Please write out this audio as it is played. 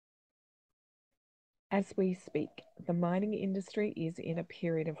As we speak, the mining industry is in a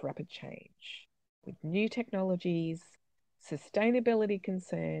period of rapid change, with new technologies, sustainability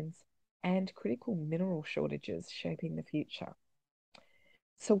concerns, and critical mineral shortages shaping the future.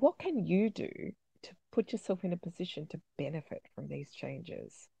 So, what can you do to put yourself in a position to benefit from these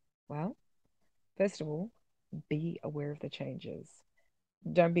changes? Well, first of all, be aware of the changes.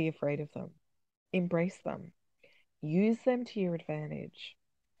 Don't be afraid of them. Embrace them. Use them to your advantage.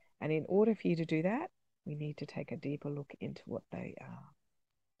 And in order for you to do that, we need to take a deeper look into what they are.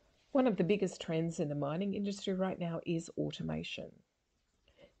 One of the biggest trends in the mining industry right now is automation.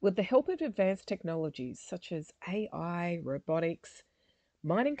 With the help of advanced technologies such as AI, robotics,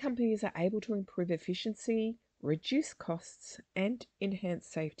 mining companies are able to improve efficiency, reduce costs, and enhance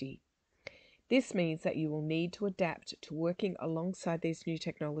safety. This means that you will need to adapt to working alongside these new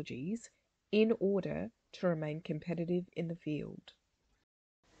technologies in order to remain competitive in the field.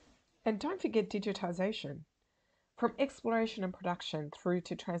 And don't forget digitization. From exploration and production through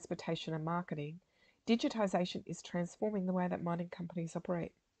to transportation and marketing, digitization is transforming the way that mining companies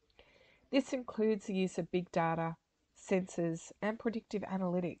operate. This includes the use of big data, sensors, and predictive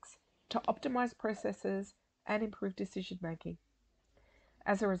analytics to optimize processes and improve decision making.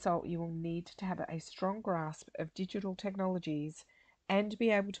 As a result, you will need to have a strong grasp of digital technologies and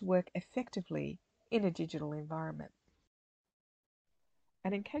be able to work effectively in a digital environment.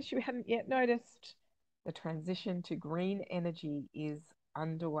 And in case you hadn't yet noticed, the transition to green energy is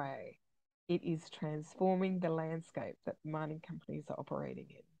underway. It is transforming the landscape that mining companies are operating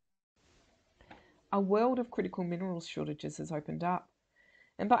in. A world of critical minerals shortages has opened up,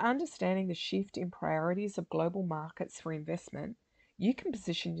 and by understanding the shift in priorities of global markets for investment, you can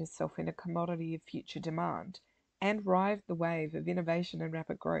position yourself in a commodity of future demand and ride the wave of innovation and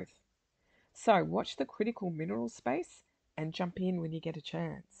rapid growth. So, watch the critical minerals space and jump in when you get a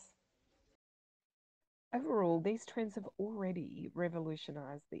chance. Overall, these trends have already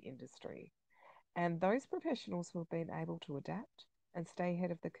revolutionized the industry, and those professionals who have been able to adapt and stay ahead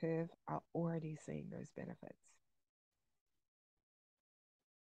of the curve are already seeing those benefits.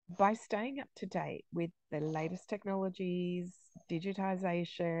 By staying up to date with the latest technologies,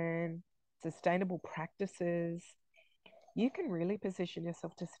 digitization, sustainable practices, you can really position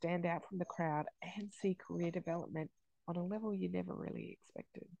yourself to stand out from the crowd and see career development on a level you never really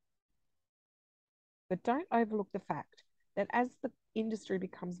expected. But don't overlook the fact that as the industry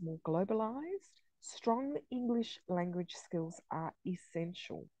becomes more globalized, strong English language skills are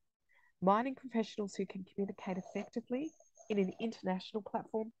essential. Mining professionals who can communicate effectively in an international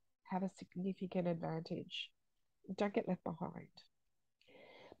platform have a significant advantage. Don't get left behind.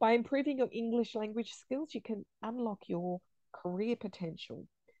 By improving your English language skills, you can unlock your career potential,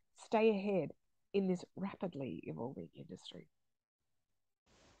 stay ahead in this rapidly evolving industry.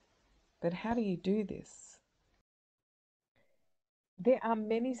 But how do you do this? There are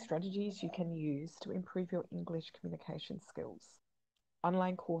many strategies you can use to improve your English communication skills.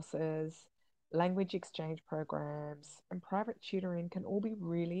 Online courses, language exchange programs, and private tutoring can all be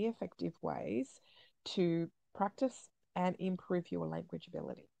really effective ways to practice and improve your language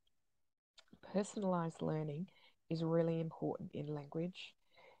ability. Personalized learning is really important in language.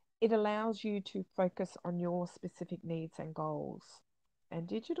 It allows you to focus on your specific needs and goals. And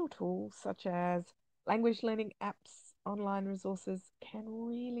digital tools such as language learning apps, online resources can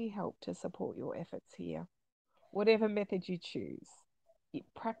really help to support your efforts here. Whatever method you choose,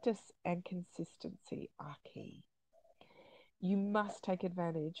 practice and consistency are key. You must take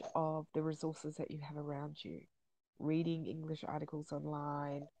advantage of the resources that you have around you. Reading English articles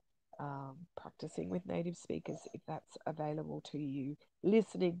online, practicing with native speakers if that's available to you,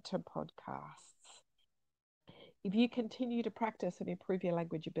 listening to podcasts. If you continue to practice and improve your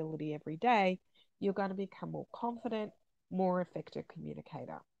language ability every day, you're going to become more confident, more effective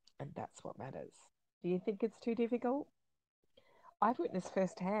communicator, and that's what matters. Do you think it's too difficult? I've witnessed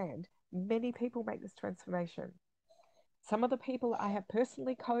firsthand many people make this transformation. Some of the people I have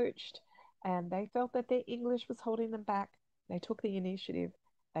personally coached and they felt that their English was holding them back. They took the initiative.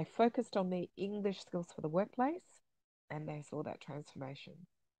 They focused on their English skills for the workplace and they saw that transformation.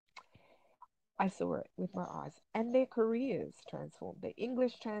 I saw it with my eyes and their careers transformed. Their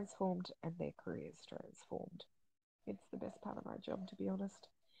English transformed and their careers transformed. It's the best part of my job, to be honest.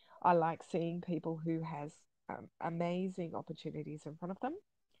 I like seeing people who has amazing opportunities in front of them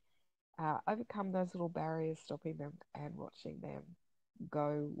overcome those little barriers stopping them and watching them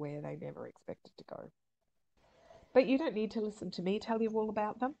go where they never expected to go. But you don't need to listen to me tell you all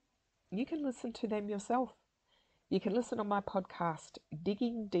about them. You can listen to them yourself. You can listen on my podcast,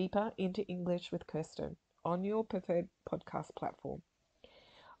 Digging Deeper into English with Kirsten, on your preferred podcast platform.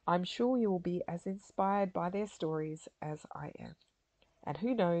 I'm sure you will be as inspired by their stories as I am. And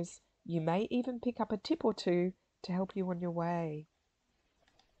who knows, you may even pick up a tip or two to help you on your way.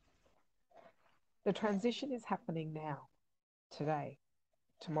 The transition is happening now, today,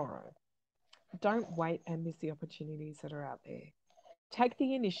 tomorrow. Don't wait and miss the opportunities that are out there. Take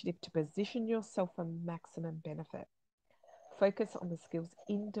the initiative to position yourself for maximum benefit. Focus on the skills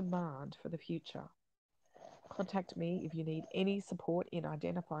in demand for the future. Contact me if you need any support in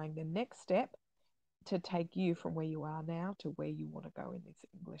identifying the next step to take you from where you are now to where you want to go in this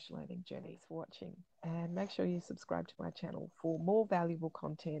English learning journey. Thanks for watching, and make sure you subscribe to my channel for more valuable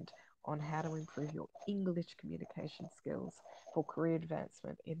content on how to improve your English communication skills for career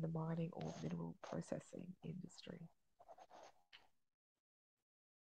advancement in the mining or mineral processing industry.